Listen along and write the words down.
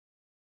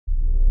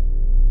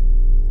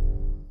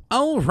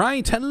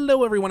Alright,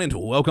 hello everyone and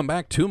welcome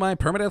back to my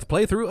Permadeath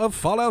playthrough of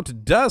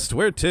Fallout Dust,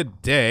 where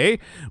today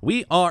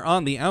we are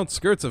on the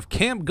outskirts of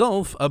Camp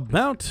Gulf,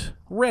 about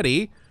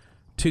ready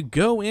to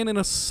go in and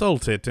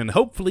assault it and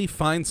hopefully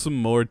find some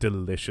more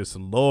delicious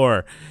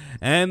lore.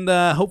 And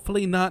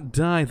hopefully not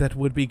die, that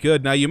would be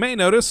good. Now you may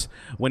notice,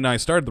 when I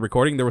started the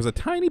recording, there was a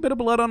tiny bit of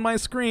blood on my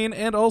screen,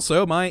 and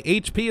also my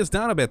HP is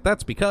down a bit.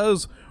 That's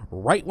because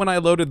right when I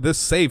loaded this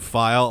save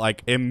file,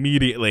 like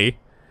immediately,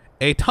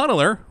 a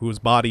tunneler, whose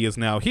body is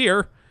now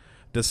here,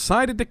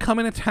 decided to come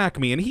and attack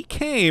me, and he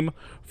came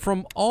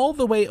from all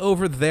the way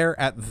over there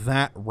at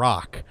that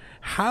rock.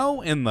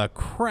 How in the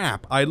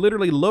crap? I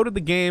literally loaded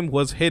the game,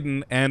 was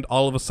hidden, and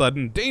all of a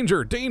sudden,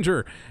 danger,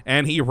 danger,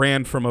 and he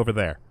ran from over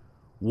there.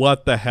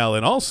 What the hell?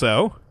 And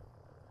also,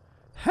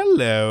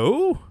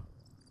 hello?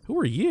 Who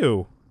are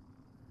you?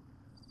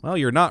 Well,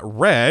 you're not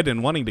red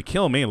and wanting to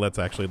kill me. Let's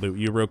actually loot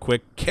you real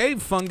quick.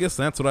 Cave fungus,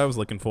 that's what I was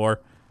looking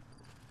for.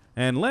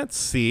 And let's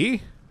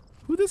see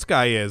who this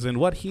guy is and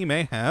what he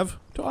may have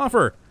to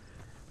offer.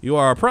 You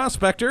are a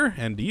prospector,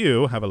 and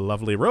you have a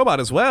lovely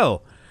robot as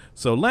well.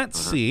 So let's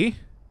see.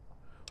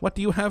 What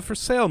do you have for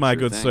sale, my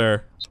good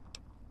sir?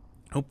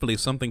 Hopefully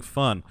something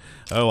fun.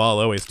 Oh, I'll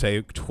always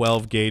take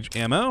 12 gauge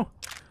ammo.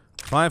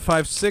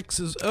 5.56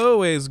 is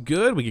always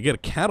good. We could get a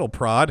cattle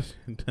prod.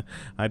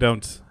 I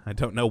don't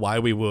know why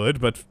we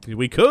would, but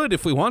we could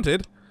if we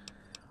wanted.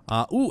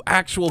 Ooh,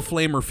 actual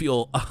flamer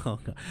fuel. Oh,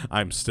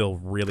 I'm still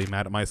really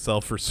mad at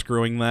myself for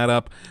screwing that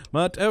up.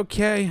 But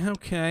okay.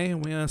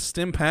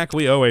 Stim pack,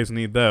 we always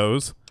need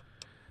those.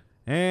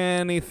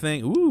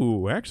 Anything.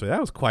 Ooh, actually, that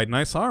was quite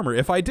nice armor.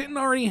 If I didn't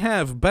already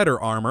have better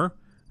armor,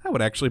 that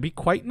would actually be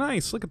quite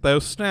nice. Look at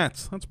those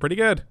stats. That's pretty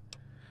good.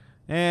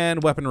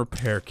 And weapon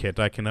repair kit.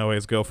 I can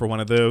always go for one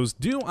of those.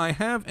 Do I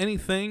have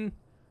anything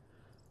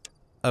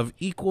of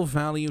equal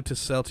value to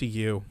sell to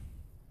you?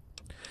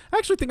 I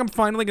actually think I'm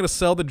finally going to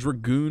sell the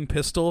Dragoon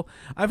pistol.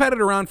 I've had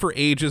it around for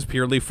ages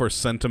purely for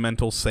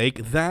sentimental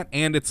sake. That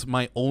and it's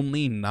my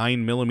only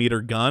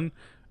 9mm gun.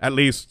 At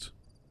least,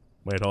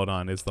 wait, hold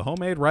on. Is the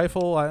homemade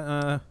rifle,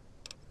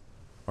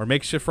 or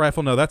makeshift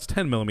rifle? No, that's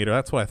 10mm.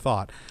 That's what I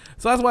thought.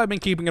 So that's why I've been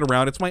keeping it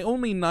around. It's my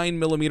only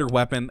 9mm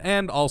weapon,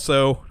 and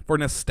also, for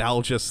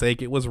nostalgia's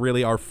sake, it was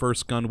really our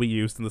first gun we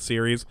used in the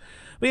series.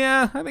 But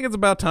yeah, I think it's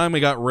about time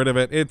we got rid of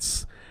it.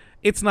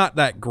 It's not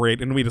that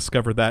great, and we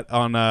discovered that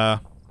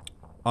on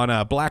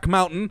Black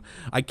Mountain.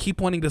 I keep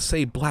wanting to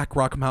say Black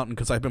Rock Mountain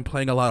because I've been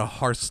playing a lot of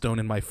Hearthstone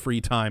in my free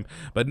time.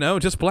 But no,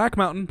 just Black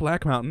Mountain,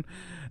 Black Mountain.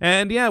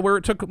 And yeah, where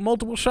it took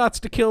multiple shots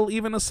to kill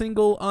even a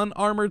single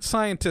unarmored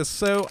scientist.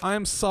 So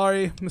I'm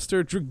sorry,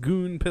 Mr.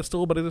 Dragoon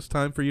Pistol, but it is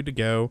time for you to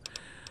go.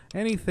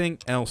 Anything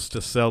else to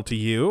sell to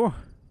you?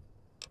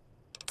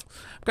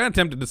 I'm kind of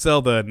tempted to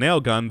sell the nail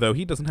gun, though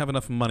he doesn't have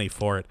enough money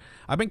for it.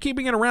 I've been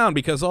keeping it around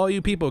because all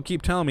you people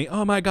keep telling me,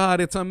 oh my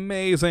god, it's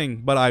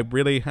amazing, but I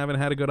really haven't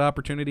had a good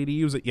opportunity to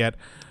use it yet.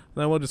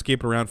 So we'll just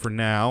keep it around for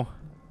now.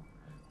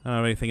 I don't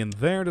have anything in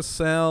there to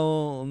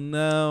sell.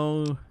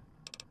 No.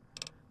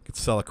 Could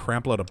sell a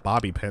crap load of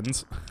bobby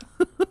pins.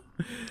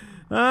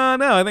 No,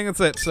 I think that's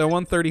it. So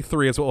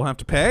 133 is what we'll have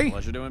to pay.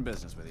 Pleasure doing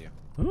business with you.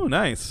 Ooh,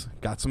 nice.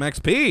 Got some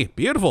XP.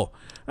 Beautiful.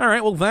 All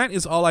right, well, that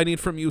is all I need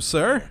from you,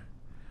 sir.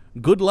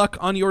 Good luck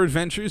on your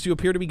adventures. You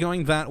appear to be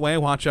going that way.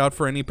 Watch out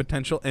for any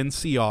potential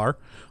NCR.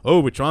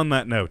 Oh, which on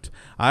that note,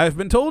 I've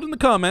been told in the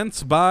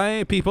comments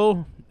by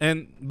people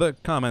in the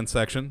comment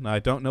section, I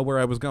don't know where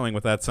I was going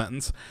with that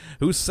sentence,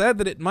 who said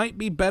that it might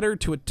be better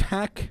to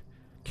attack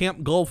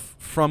Camp Gulf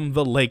from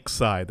the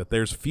lakeside, that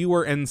there's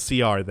fewer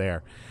NCR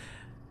there.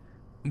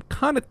 I'm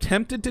kind of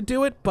tempted to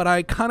do it, but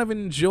I kind of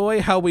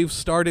enjoy how we've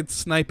started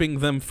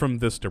sniping them from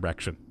this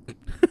direction.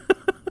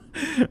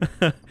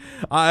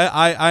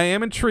 I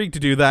am intrigued to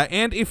do that,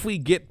 and if we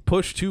get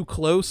pushed too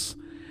close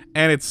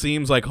and it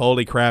seems like,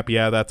 holy crap,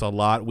 yeah, that's a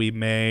lot, we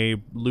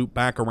may loop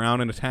back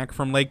around and attack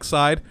from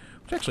lakeside.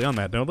 Which, actually, on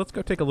that note, let's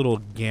go take a little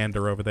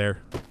gander over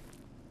there.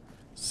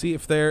 See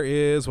if there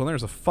is, well,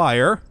 there's a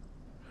fire.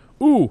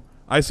 Ooh,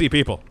 I see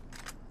people.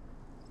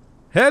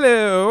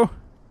 Hello.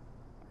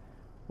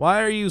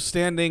 Why are you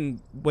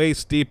standing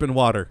waist deep in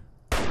water?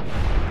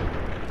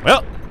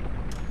 Well,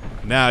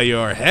 now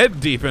you're head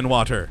deep in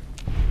water.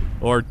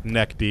 Or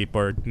neck deep,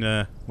 or,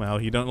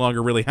 well, you don't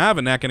longer really have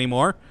a neck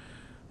anymore.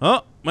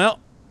 Oh, well.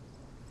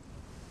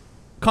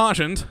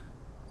 Cautioned.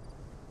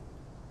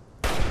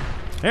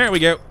 There we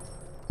go.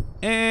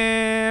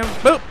 And,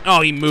 boop. Oh,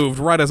 he moved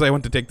right as I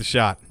went to take the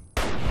shot.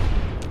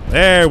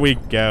 There we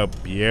go.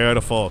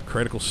 Beautiful.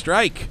 Critical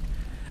strike.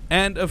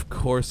 And, of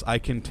course, I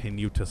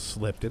continue to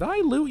slip. Did I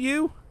loot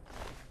you?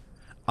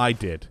 I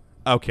did.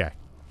 Okay.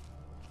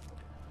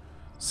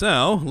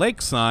 So,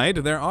 lakeside,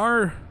 there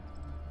are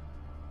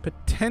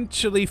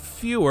potentially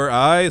fewer.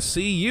 I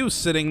see you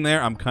sitting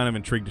there. I'm kind of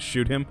intrigued to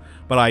shoot him,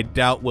 but I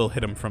doubt we'll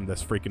hit him from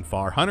this freaking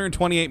far.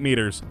 128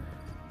 meters.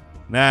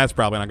 Nah, that's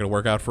probably not going to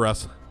work out for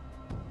us.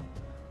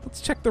 Let's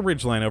check the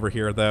ridgeline over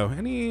here, though.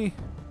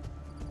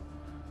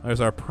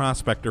 There's our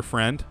prospector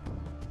friend.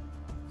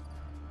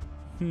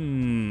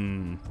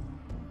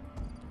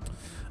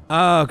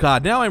 Oh,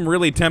 God. Now I'm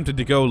really tempted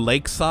to go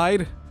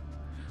lakeside.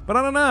 But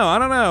I don't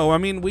know. I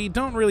mean, we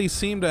don't really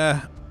seem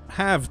to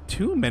have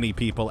too many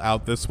people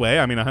out this way.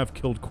 I mean, I have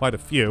killed quite a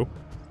few.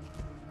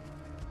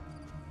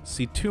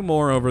 See 2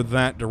 more over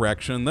that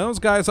direction. Those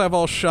guys I've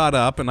all shot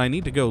up, and I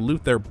need to go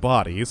loot their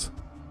bodies.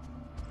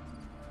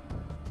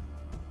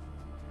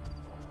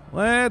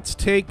 Let's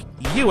take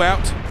you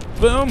out.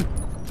 Boom.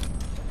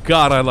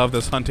 God, I love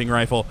this hunting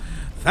rifle.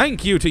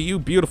 Thank you to you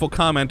beautiful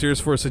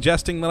commenters for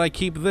suggesting that I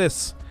keep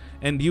this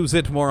and use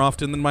it more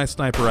often than my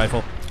sniper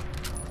rifle.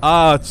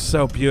 Ah, it's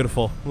so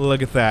beautiful.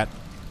 Look at that.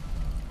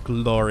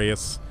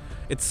 Glorious.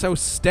 It's so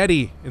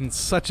steady and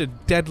such a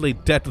deadly,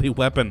 deadly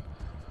weapon.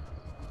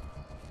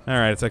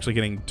 Alright, it's actually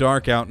getting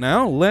dark out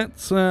now.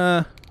 Let's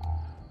turn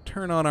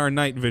on our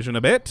night vision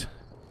a bit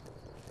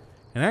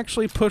and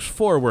actually push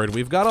forward.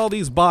 We've got all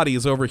these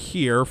bodies over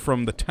here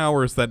from the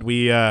towers that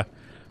we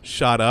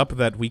shot up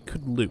that we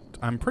could loot.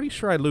 I'm pretty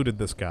sure I looted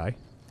this guy.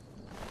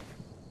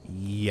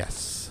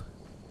 Yes.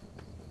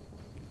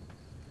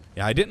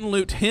 Yeah, I didn't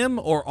loot him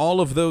or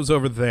all of those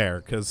over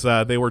there because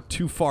they were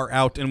too far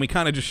out and we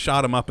kind of just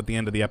shot them up at the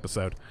end of the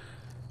episode.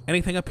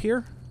 Anything up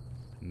here?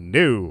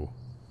 No.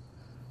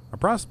 Our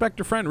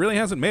prospector friend really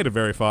hasn't made it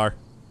very far.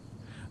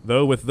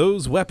 Though with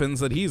those weapons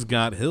that he's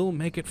got, he'll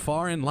make it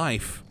far in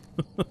life.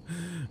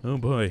 Oh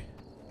boy.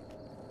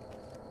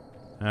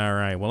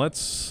 Alright, well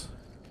let's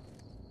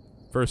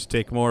first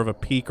take more of a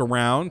peek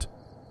around.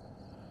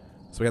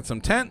 So we got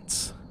some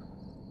tents.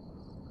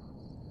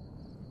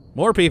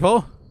 More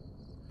people.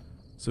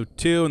 So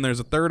 2, and there's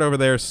a 3rd over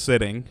there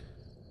sitting.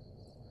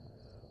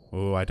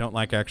 Oh, I don't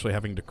like actually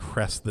having to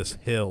crest this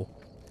hill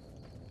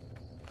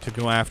to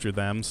go after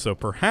them, so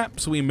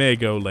perhaps we may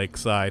go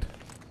lakeside.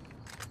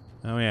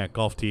 Oh yeah,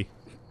 golf tee.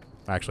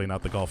 Actually,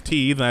 not the golf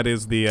tee, that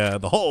is the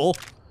hole.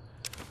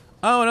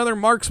 Oh, another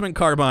marksman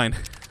carbine.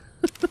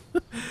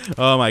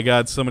 Oh my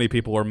god, so many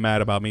people were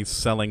mad about me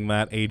selling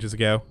that ages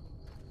ago.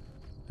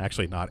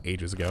 Actually, not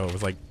ages ago, it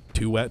was like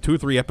 2 or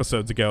 3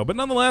 episodes ago, but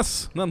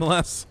nonetheless.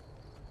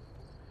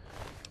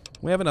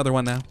 We have another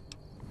one now.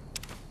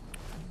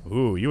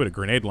 Ooh, you had a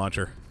grenade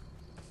launcher.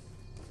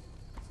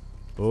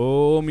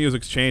 Oh,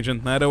 music's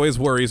changing. That always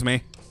worries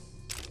me.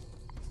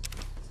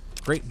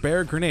 Great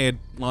Bear grenade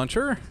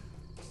launcher.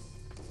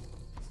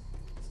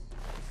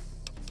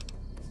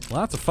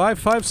 Lots of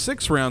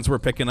 5.56 rounds we're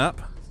picking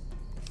up.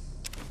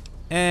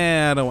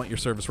 And I want your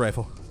service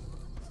rifle.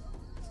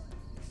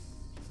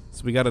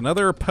 So we got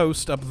another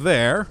post up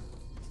there.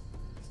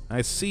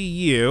 I see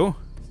you.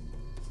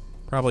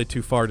 Probably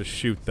too far to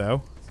shoot,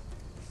 though.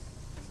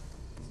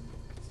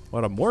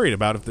 What I'm worried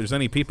about, if there's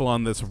any people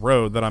on this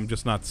road that I'm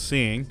just not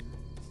seeing.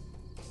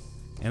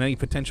 And any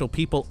potential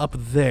people up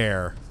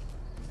there.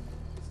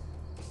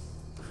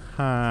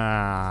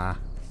 Ha.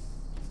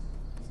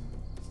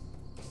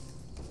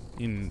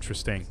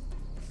 Interesting.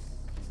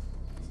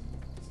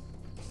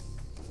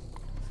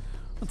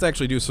 Let's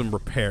actually do some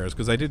repairs,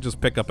 because I did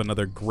just pick up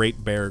another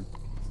Great Bear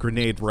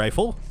grenade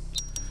rifle,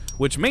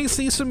 which may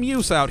see some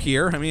use out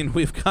here. I mean,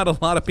 we've got a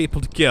lot of people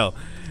to kill,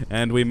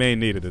 and we may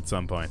need it at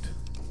some point.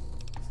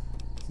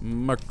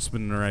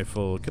 Marksman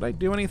rifle. Could I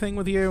do anything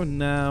with you?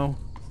 No.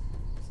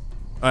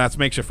 Oh, that's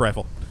makeshift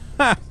rifle.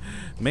 Ha!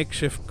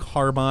 Makeshift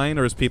carbine,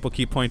 or as people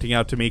keep pointing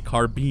out to me,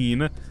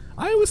 carbine.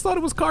 I always thought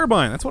it was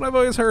carbine. That's what I've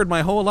always heard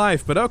my whole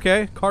life, but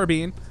okay,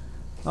 carbine.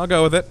 I'll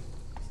go with it.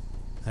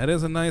 That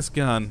is a nice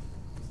gun.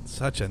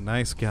 Such a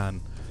nice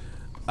gun.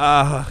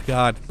 Ah,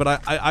 God.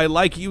 But I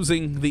like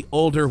using the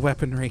older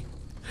weaponry.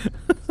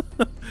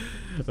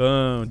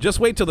 Just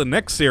wait till the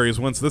next series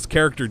once this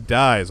character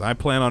dies. I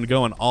plan on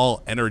going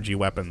all energy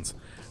weapons.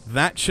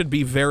 That should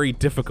be very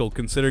difficult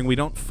considering we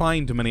don't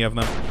find many of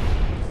them.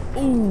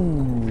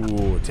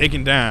 Ooh,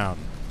 taken down.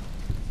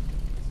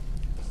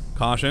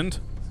 Cautioned.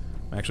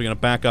 I'm actually going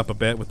to back up a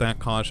bit with that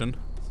caution.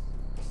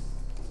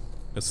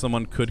 Because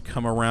someone could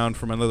come around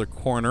from another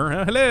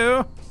corner.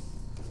 Hello!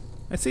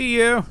 I see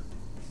you.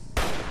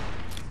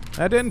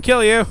 That didn't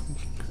kill you.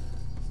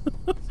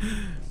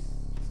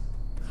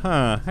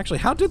 Huh. Actually,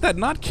 how did that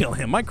not kill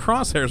him? My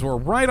crosshairs were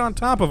right on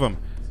top of him.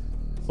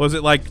 Was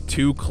it, like,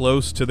 too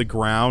close to the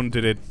ground?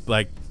 Did it,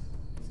 like,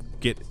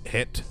 get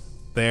hit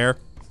there?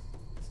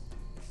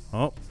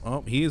 Oh,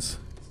 he's...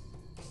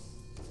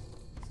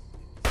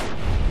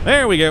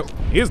 There we go.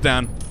 He's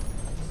down.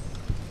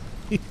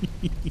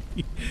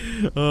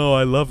 Oh,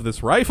 I love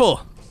this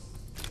rifle.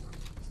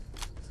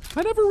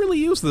 I never really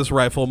used this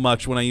rifle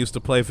much when I used to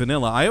play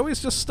vanilla. I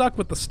always just stuck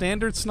with the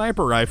standard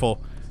sniper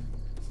rifle.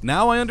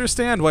 Now I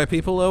understand why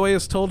people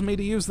always told me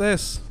to use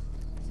this.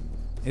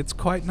 It's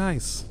quite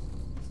nice.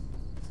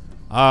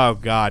 Oh,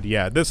 God,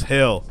 yeah. This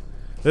hill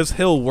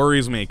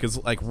worries me,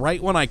 because, like,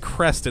 right when I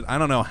crest it, I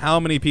don't know how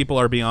many people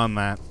are beyond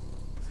that.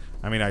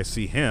 I mean, I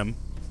see him.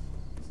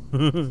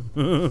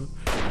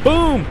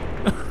 Boom!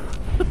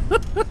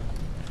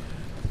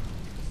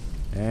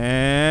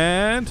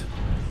 And...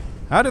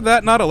 how did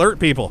that not alert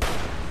people?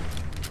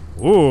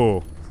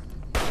 Ooh.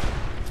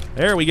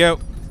 There we go.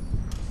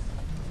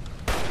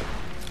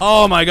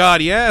 Oh, my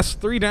God, yes!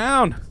 3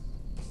 down!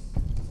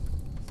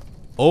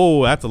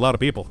 Oh, that's a lot of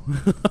people.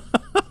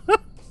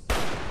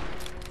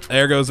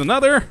 There goes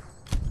another.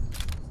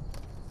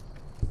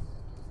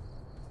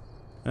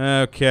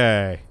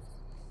 Okay.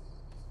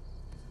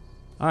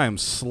 I am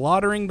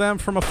slaughtering them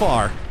from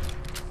afar.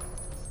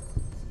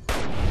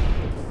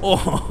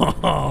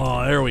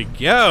 Oh, there we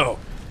go.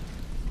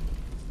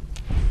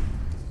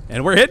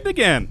 And we're hitting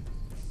again.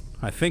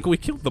 I think we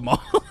killed them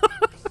all.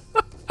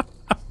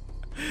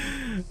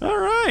 All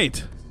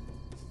right.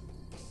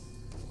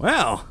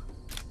 Well.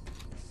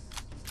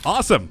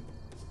 Awesome.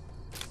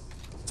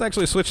 Let's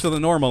actually switch to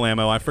the normal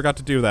ammo. I forgot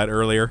to do that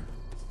earlier.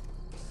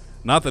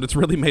 Not that it's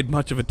really made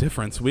much of a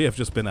difference. We have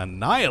just been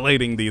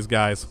annihilating these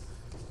guys.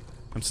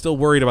 I'm still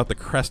worried about the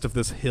crest of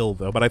this hill,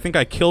 though, but I think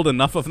I killed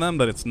enough of them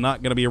that it's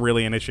not going to be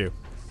really an issue.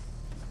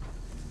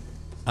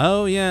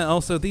 Oh, yeah,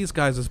 also these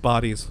guys'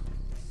 bodies.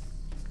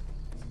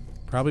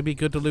 Probably be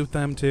good to loot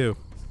them, too.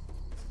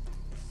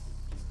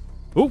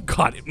 Oh,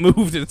 God, it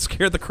moved and it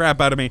scared the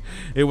crap out of me.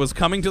 It was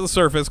coming to the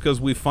surface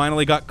because we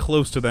finally got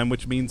close to them,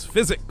 which means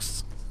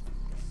physics.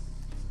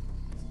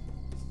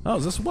 Oh,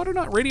 is this water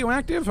not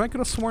radioactive? I could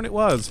have sworn it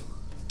was.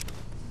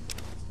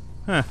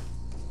 Huh.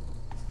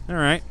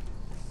 Alright.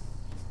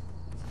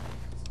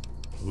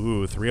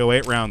 Ooh,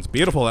 308 rounds.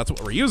 Beautiful, that's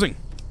what we're using.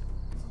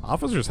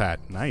 Officer's hat.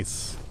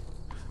 Nice.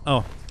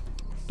 Oh,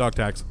 dog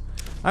tags.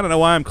 I don't know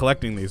why I'm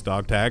collecting these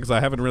dog tags.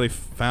 I haven't really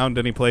found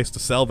any place to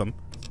sell them.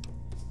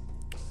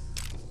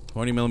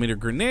 20mm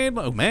grenade.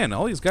 Oh, man,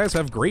 all these guys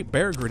have Great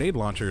Bear grenade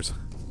launchers.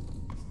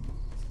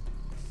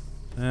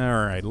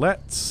 Alright,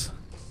 let's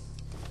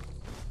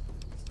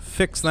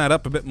fix that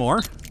up a bit more.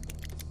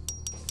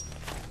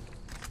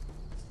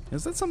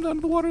 Is that something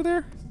under the water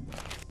there?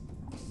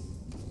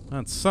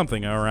 That's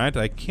something, alright.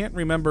 I can't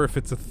remember if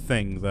it's a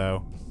thing,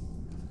 though.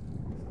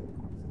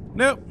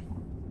 Nope.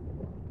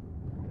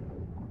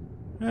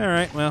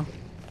 Alright, well,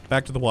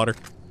 back to the water.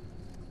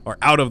 Or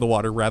out of the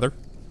water, rather.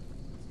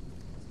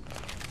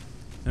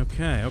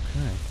 Okay,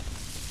 okay.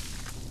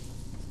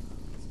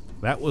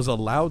 That was a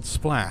loud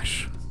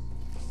splash.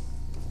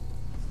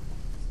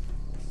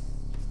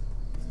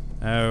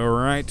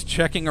 Alright,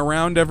 checking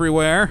around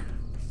everywhere.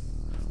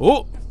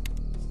 Oh!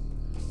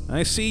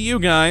 I see you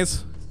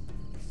guys.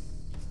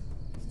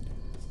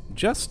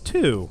 Just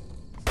two.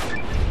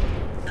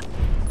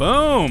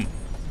 Boom!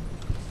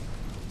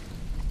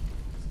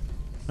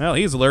 Well,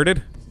 he's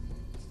alerted.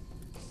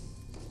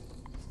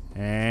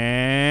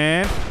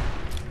 And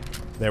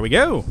there we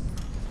go.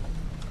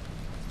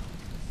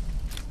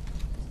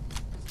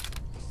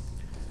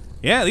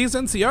 Yeah, these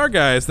NCR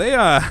guys, they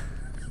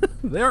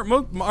they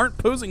aren't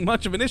posing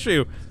much of an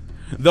issue.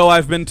 Though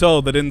I've been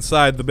told that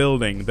inside the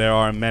building there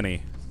are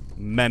many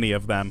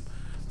of them.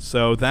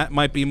 So that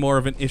might be more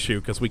of an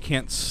issue, because we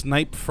can't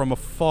snipe from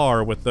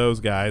afar with those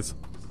guys.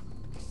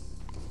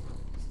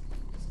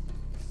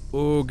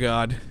 Oh,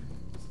 God.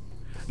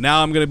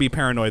 Now I'm going to be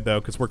paranoid, though,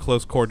 because we're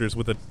close quarters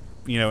with a,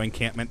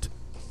 encampment.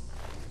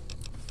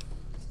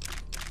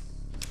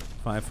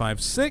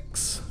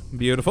 5.56.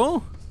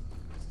 Beautiful.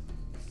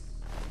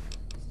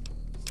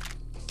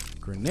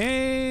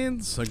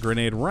 Grenades. A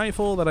grenade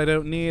rifle that I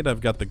don't need.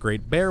 I've got the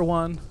Great Bear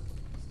one.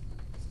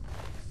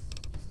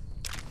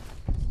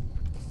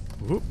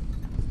 Whoop.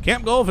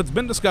 Camp Golf, it's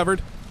been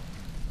discovered.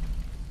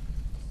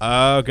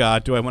 Oh,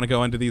 God. Do I want to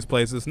go into these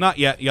places? Not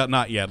yet. Yeah,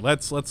 not yet.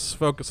 Let's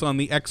focus on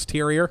the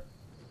exterior.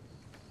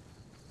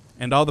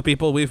 And all the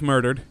people we've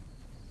murdered.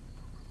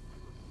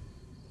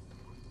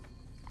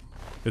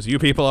 Because you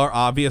people are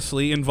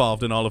obviously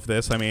involved in all of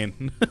this. I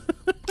mean,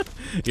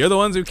 you're the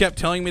ones who kept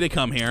telling me to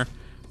come here.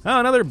 Oh,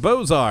 another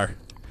Bozar.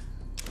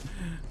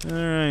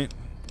 Alright.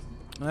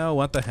 Oh,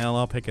 what the hell?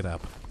 I'll pick it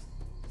up.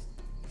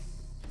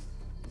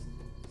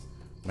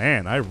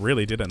 Man, I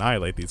really did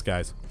annihilate these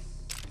guys.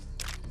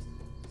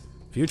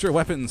 Future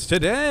weapons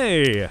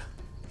today!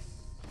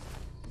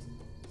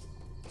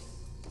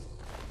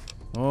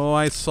 Oh,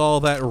 I saw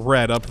that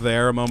red up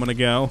there a moment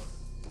ago.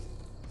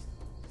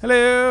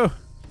 Hello!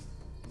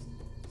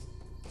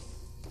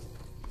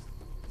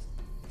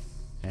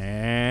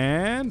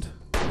 And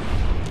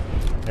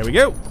there we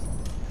go.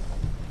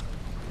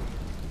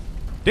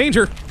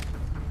 Danger!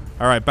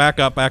 Alright, back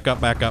up, back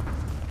up, back up.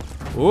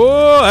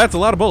 Whoa, that's a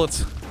lot of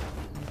bullets.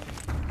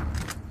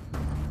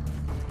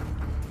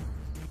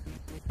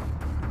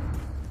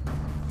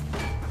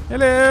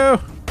 Hello!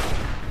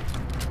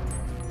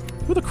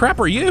 Who the crap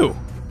are you?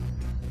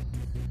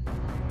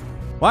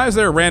 Why is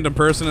there a random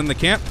person in the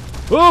camp?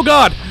 Oh,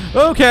 God!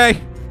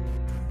 Okay!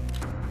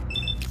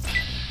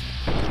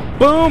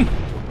 Boom!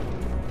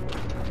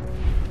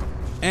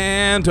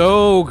 And,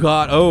 oh,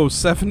 God. Oh,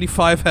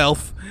 75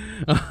 health.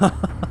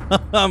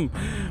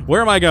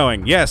 Where am I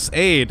going? Yes,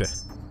 aid.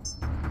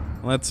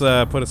 Let's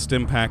put a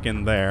stim pack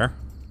in there.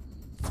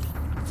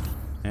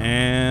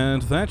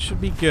 And that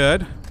should be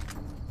good.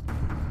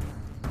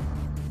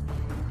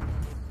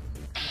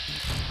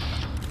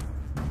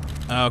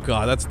 Oh,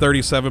 God, that's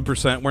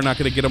 37%. We're not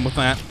going to get him with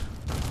that.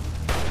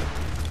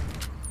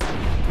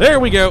 There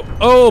we go.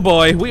 Oh,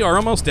 boy, we are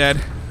almost dead.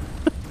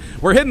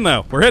 We're hidden,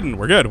 though. We're hidden.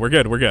 We're good. We're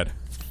good. We're good.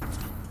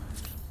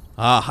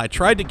 I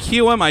tried to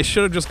cue him. I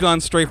should have just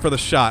gone straight for the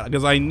shot,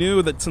 because I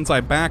knew that since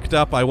I backed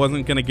up, I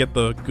wasn't going to get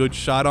the good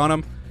shot on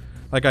him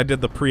like I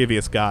did the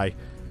previous guy.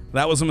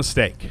 That was a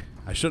mistake.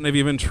 I shouldn't have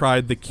even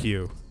tried the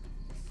cue.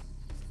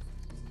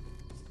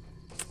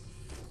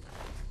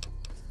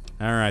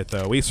 Alright,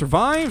 though. We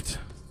survived.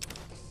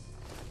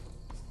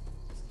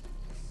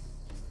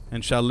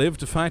 And shall live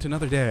to fight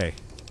another day.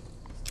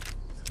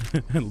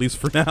 At least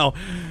for now.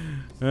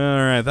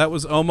 Alright, that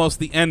was almost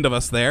the end of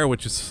us there,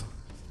 which is...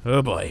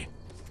 oh boy.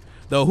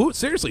 Though,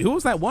 seriously, who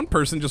was that one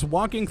person just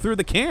walking through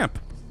the camp?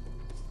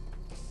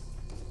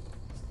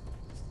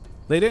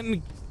 They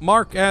didn't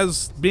mark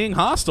as being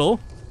hostile.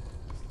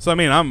 So, I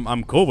mean,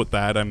 I'm cool with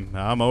that.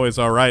 I'm always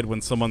alright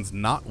when someone's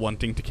not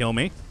wanting to kill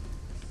me.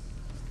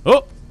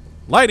 Oh!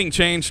 Lighting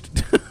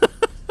changed.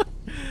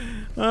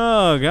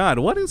 Oh, God.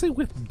 What is it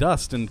with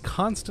dust and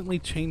constantly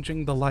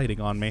changing the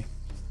lighting on me?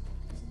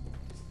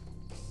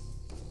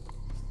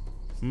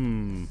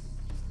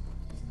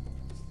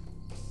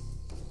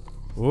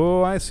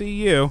 Oh, I see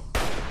you.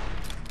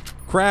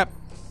 Crap.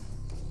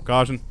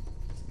 Caution.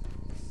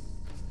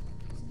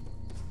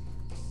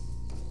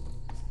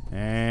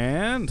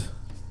 And...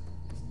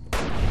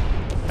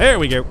 there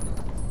we go.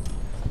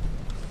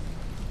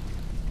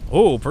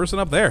 Oh, person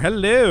up there.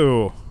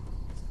 Hello.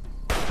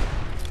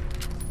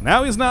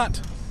 Now he's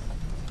not.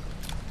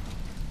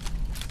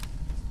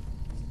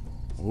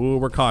 Ooh,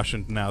 we're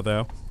cautioned now,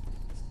 though.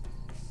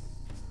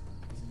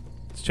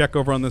 Let's check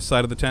over on this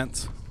side of the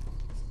tents.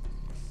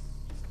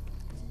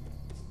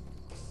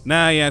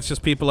 Nah, yeah, it's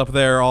just people up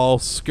there all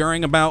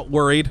scurrying about,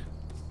 worried.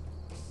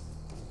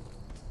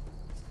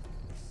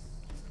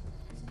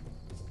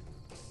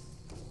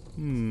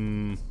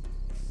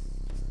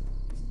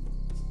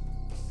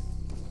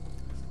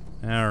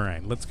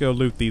 Alright, let's go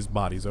loot these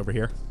bodies over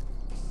here.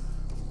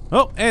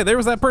 Oh, hey, there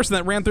was that person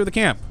that ran through the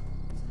camp.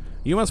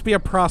 You must be a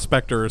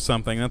prospector or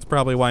something. That's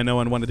probably why no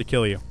one wanted to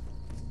kill you.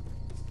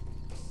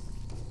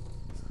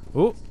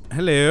 Oh,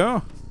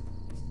 hello.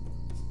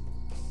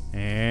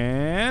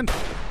 And...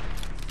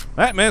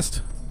 that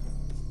missed.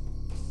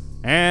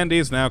 And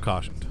he's now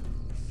cautioned.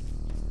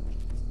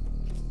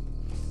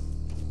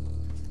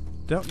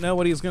 Don't know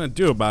what he's going to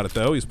do about it,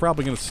 though. He's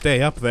probably going to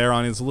stay up there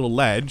on his little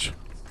ledge.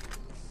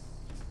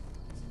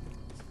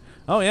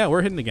 Oh, yeah,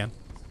 we're hidden again.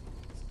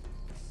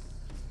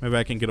 Maybe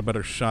I can get a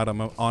better shot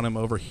on him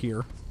over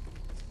here.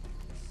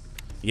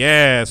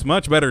 Yes,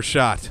 much better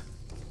shot.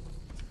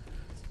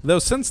 Though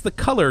since the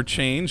color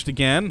changed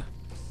again,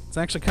 it's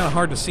actually kind of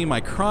hard to see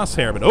my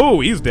crosshair. But oh,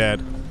 he's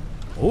dead.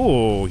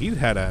 Oh, he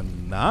had a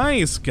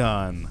nice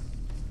gun.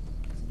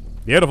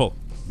 Beautiful.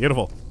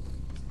 Beautiful.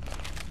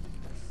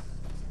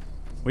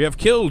 We have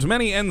killed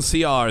many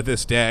NCR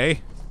this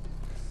day.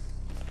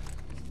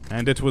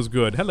 And it was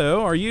good.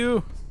 Hello, are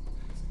you...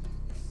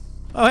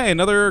 oh, hey,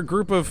 another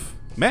group of...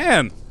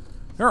 man!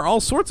 There are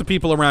all sorts of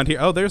people around here.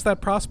 Oh, there's that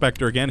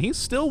prospector again. He's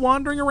still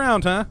wandering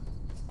around, huh?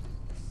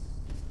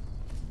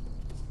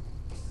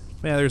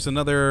 Yeah, there's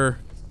another...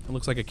 it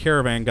looks like a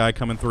caravan guy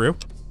coming through.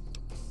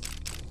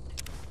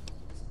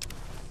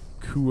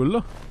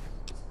 Cool.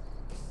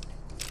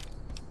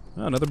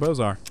 Oh, another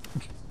Bozar.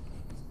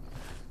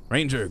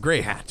 Ranger,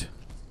 gray hat.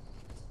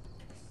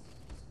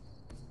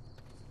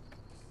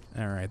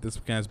 Alright, this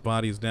guy's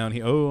body's down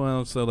here. Oh,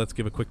 well, so let's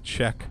give a quick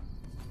check.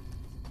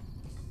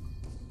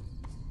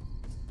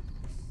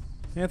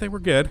 Yeah, I think we're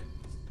good.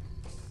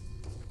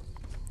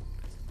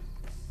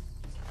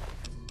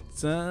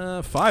 It's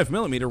a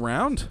 5mm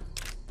round.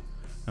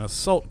 An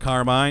assault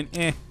carbine.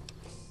 Eh.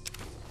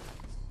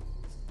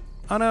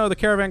 Oh no, the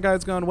caravan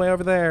guy's going way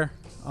over there.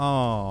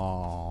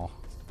 Oh.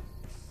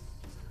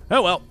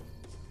 Oh well.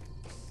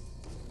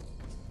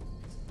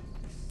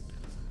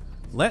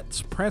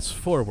 Let's press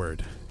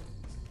forward.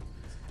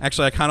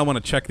 Actually, I kind of want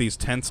to check these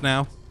tents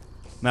now.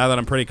 Now that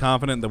I'm pretty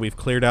confident that we've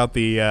cleared out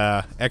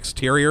the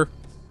exterior.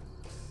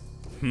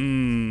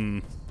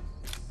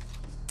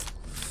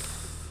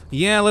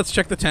 Yeah, let's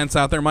check the tents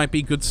out. There might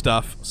be good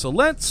stuff. So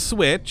let's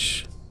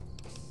switch.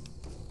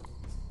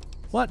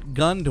 What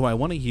gun do I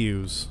want to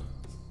use?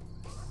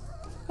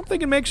 I'm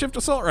thinking makeshift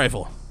assault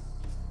rifle.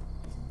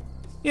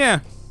 Yeah.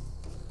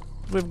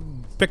 We've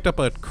picked up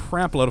a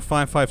crap load of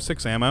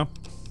 5.56 ammo.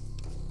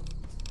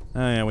 Oh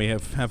yeah, we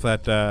have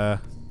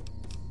that,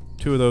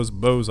 2 of those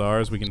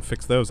Bozars. We can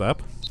fix those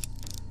up.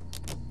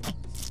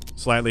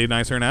 Slightly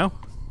nicer now.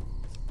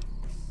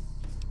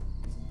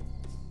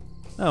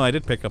 Oh, I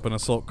did pick up an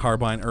assault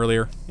carbine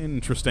earlier.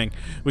 Interesting.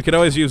 We could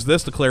always use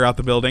this to clear out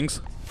the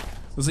buildings.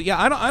 Yeah,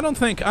 I don't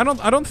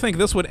think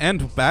this would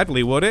end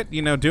badly, would it?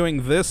 You know,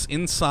 doing this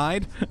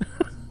inside.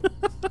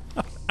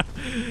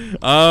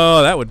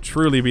 Oh, that would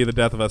truly be the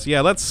death of us.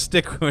 Yeah, let's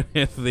stick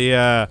with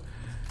the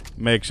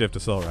makeshift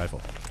assault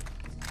rifle.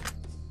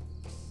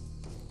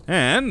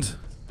 And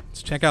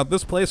let's check out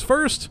this place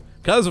first,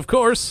 because of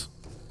course,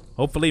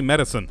 hopefully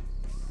medicine.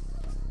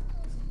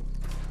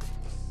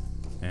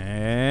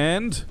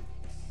 And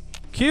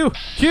Q.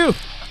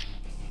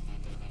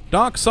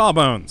 Doc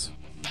Sawbones.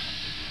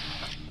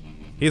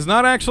 He's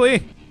not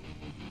actually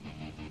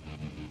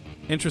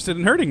interested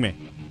in hurting me.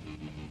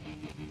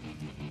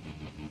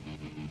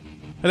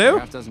 Hello?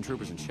 Half dozen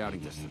troopers in shouting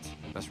distance.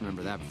 Best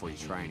remember that before you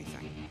try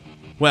anything.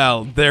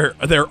 Well, there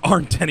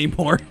aren't any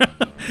more.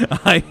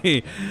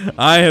 I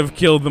have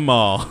killed them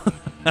all.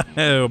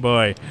 Oh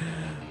boy.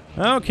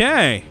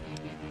 Okay.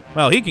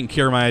 Well, he can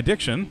cure my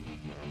addiction.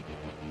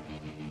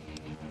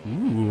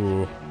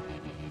 Ooh.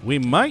 We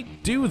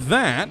might do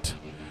that.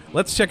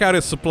 Let's check out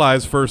his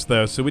supplies first,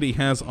 though. See what he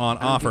has on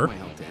offer. My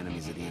help to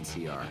enemies at the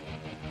NCR.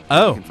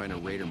 Oh. You can find a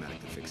raider medic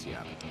to fix you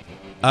up.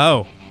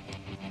 Oh.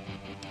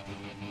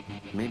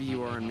 Maybe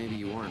you are and maybe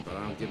you aren't, but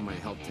I don't give my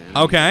help to enemies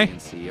Okay. at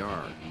the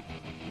NCR.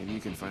 Maybe you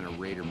can find a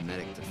raider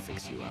medic to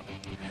fix you up.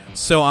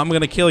 So I'm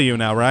gonna kill you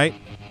now, right?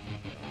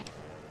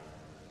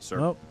 Sir.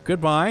 Oh,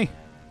 goodbye.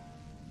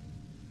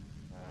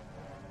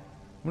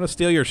 I'm gonna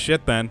steal your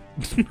shit then.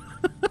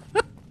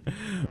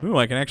 Ooh,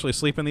 I can actually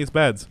sleep in these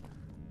beds.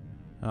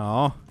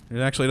 Oh, it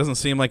actually doesn't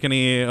seem like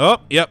any... Oh,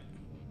 yep.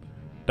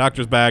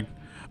 Doctor's bag.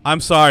 I'm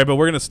sorry, but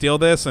we're gonna steal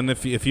this, and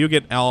if you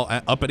get all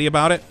uppity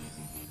about it,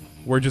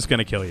 we're just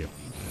gonna kill you.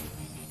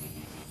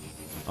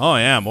 Oh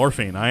yeah,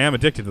 morphine. I am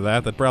addicted to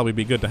that. That'd probably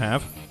be good to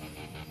have.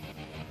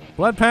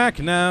 Blood pack?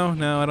 No,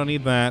 I don't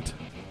need that.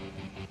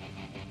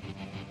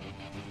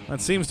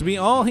 That seems to be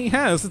all he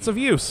has that's of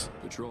use.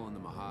 Patrolling the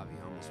Mojave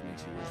almost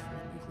makes you wish for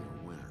a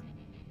nuclear winter.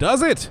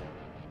 Does it?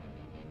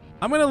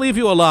 I'm gonna leave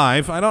you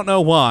alive. I don't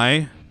know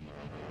why.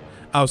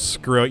 Oh,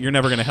 screw it. You're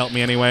never gonna help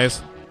me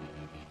anyways.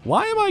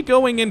 Why am I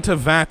going into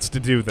vats to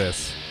do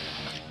this?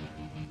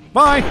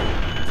 Bye!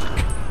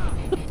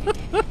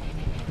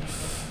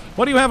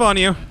 What do you have on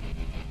you?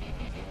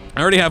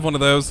 I already have one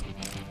of those.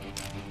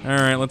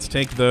 Alright, let's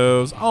take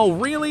those. Oh,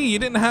 really? You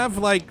didn't have,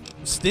 like,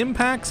 stim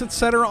packs,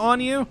 etc. on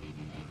you?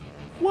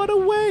 What a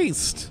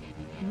waste.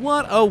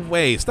 What a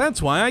waste.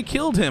 That's why I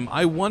killed him.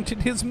 I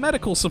wanted his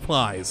medical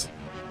supplies.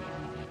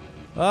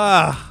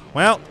 Ah,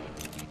 well,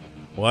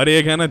 what are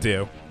you gonna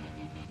do?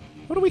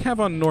 What do we have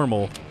on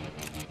normal?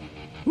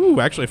 Ooh,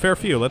 actually a fair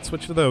few. Let's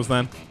switch to those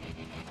then.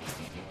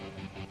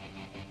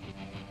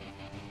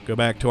 Go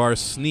back to our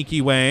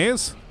sneaky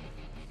ways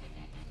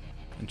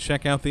and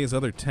check out these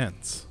other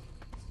tents.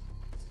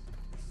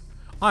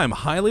 I'm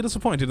highly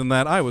disappointed in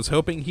that. I was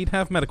hoping he'd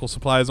have medical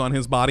supplies on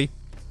his body.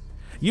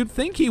 You'd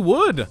think he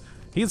would.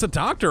 He's a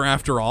doctor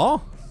after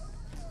all.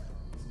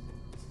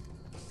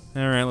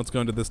 Alright, let's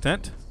go into this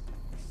tent.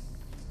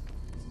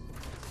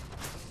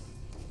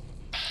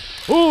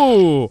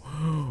 Ooh!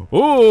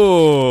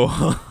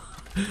 Ooh!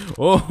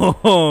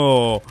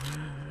 Oh!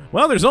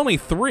 Well, there's only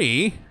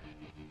 3.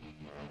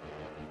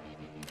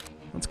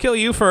 Let's kill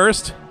you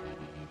first.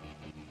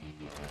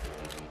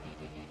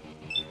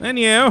 Then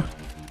you.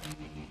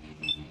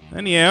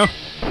 Then you.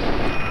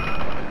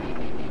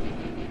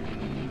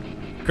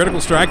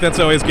 Critical strike, that's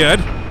always good.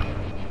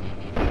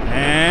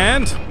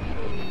 And...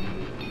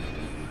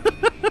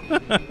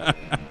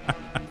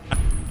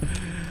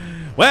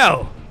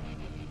 well,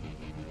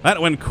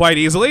 that went quite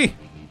easily.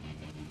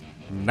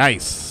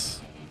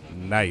 Nice.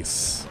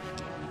 Nice.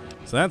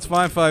 So that's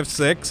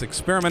 5.56.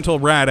 Experimental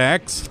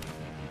Rad-X.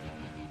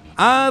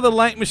 The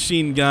light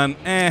machine gun.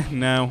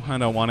 No, I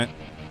don't want it.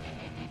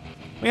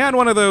 We had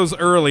one of those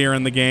earlier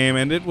in the game,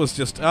 and it was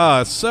just,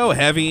 so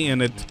heavy,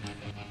 and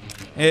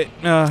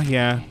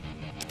yeah.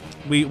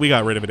 We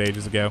got rid of it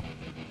ages ago.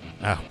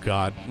 Oh,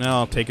 God. No,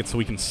 I'll take it so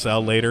we can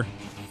sell later.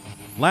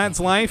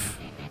 Lad's life.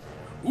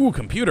 Ooh,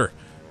 computer.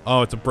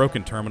 Oh, it's a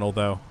broken terminal,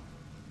 though.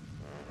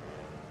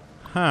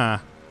 Huh.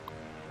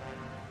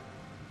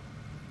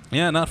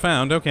 Yeah, not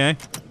found. Okay.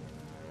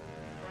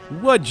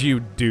 What'd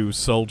you do,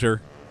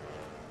 soldier?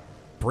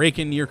 Break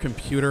into your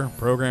computer.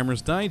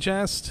 Programmer's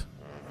Digest.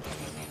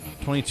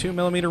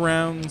 22mm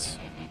rounds.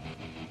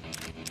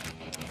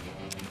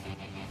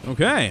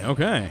 Okay,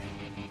 okay.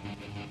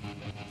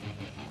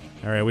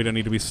 Alright, we don't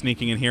need to be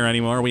sneaking in here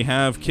anymore. We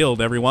have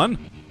killed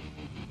everyone.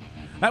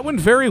 That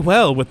went very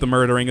well with the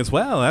murdering as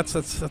well. That's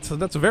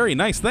a very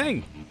nice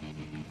thing.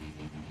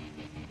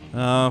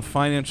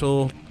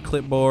 Financial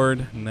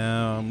clipboard.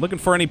 No, I'm looking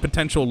for any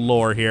potential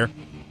lore here.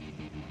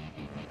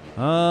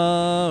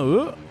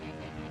 Nah,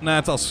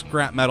 it's all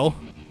scrap metal.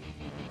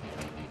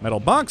 Metal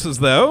boxes,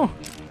 though.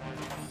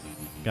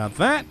 Got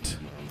that.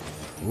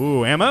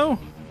 Ooh, ammo.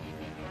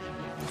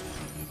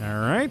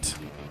 Alright.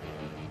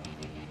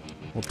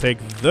 We'll take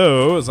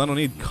those. I don't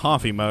need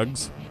coffee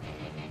mugs.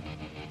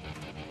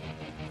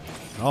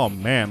 Oh,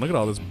 man. Look at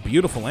all this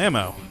beautiful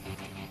ammo.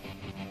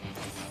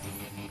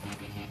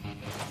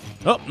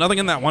 Oh, nothing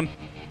in that one.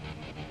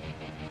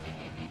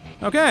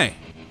 Okay.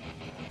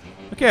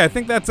 Okay, I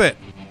think that's it.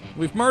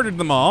 We've murdered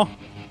them all.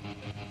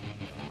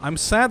 I'm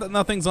sad that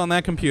nothing's on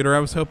that computer. I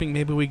was hoping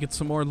maybe we get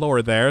some more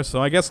lore there.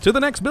 So I guess to the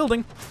next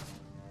building.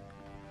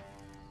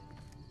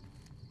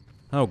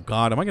 Oh,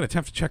 God. Am I going to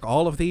have to check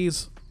all of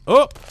these?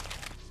 Oh!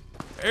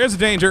 There's a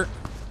danger.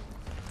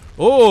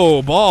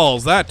 Oh,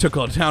 balls. That took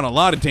down a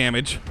lot of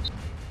damage.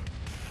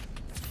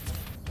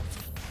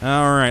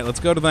 All right, let's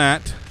go to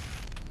that.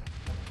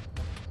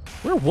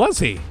 Where was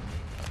he?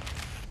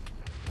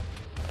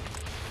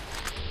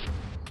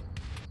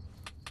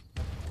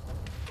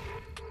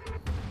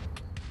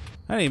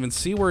 I didn't even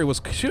see where he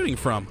was shooting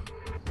from.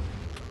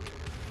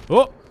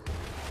 Oh!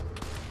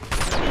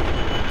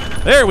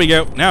 There we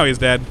go. Now he's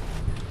dead.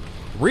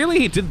 Really?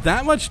 He did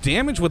that much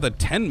damage with a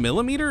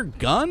 10mm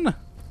gun?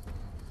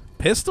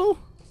 Pistol?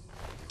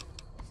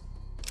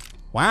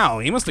 Wow,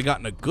 he must have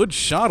gotten a good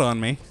shot on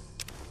me.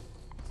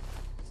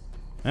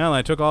 Well,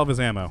 I took all of his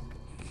ammo.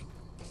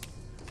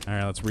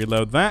 Alright, let's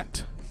reload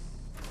that.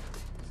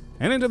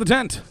 And into the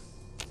tent.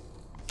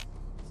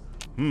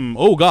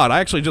 Oh god, I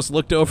actually just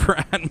looked over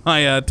at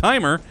my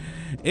timer.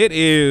 It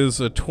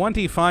is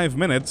 25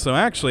 minutes, so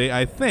actually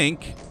I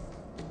think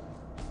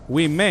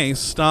we may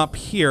stop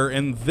here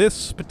in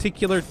this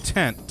particular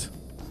tent.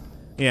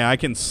 Yeah, I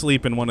can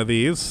sleep in one of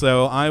these,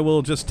 so I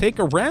will just take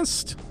a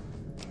rest,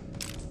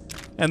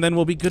 and then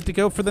we'll be good to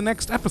go for the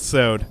next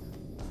episode.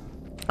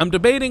 I'm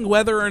debating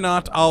whether or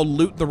not I'll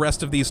loot the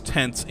rest of these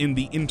tents in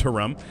the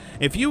interim.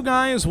 If you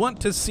guys want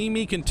to see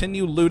me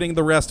continue looting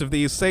the rest of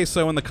these, say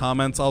so in the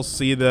comments. I'll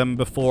see them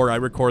before I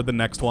record the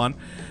next one.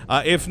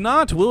 If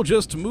not, we'll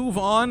just move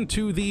on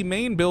to the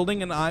main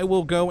building and I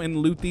will go and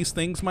loot these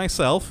things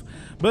myself.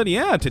 But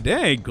yeah,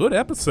 today, good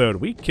episode.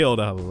 We killed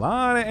a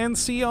lot of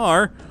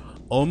NCR.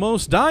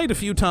 Almost died a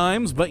few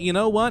times, but you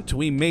know what?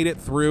 We made it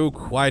through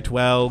quite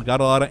well. Got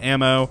a lot of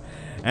ammo.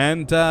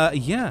 And,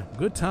 yeah,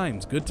 good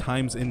times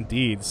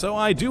indeed. So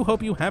I do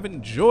hope you have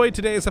enjoyed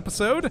today's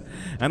episode,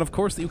 and of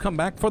course that you come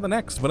back for the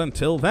next. But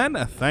until then,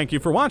 thank you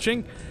for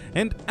watching,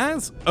 and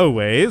as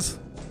always,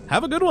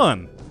 have a good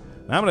one.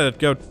 I'm gonna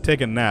go take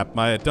a nap.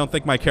 I don't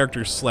think my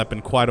character slept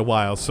in quite a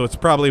while, so it's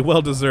probably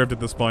well-deserved at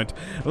this point.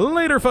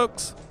 Later,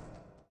 folks!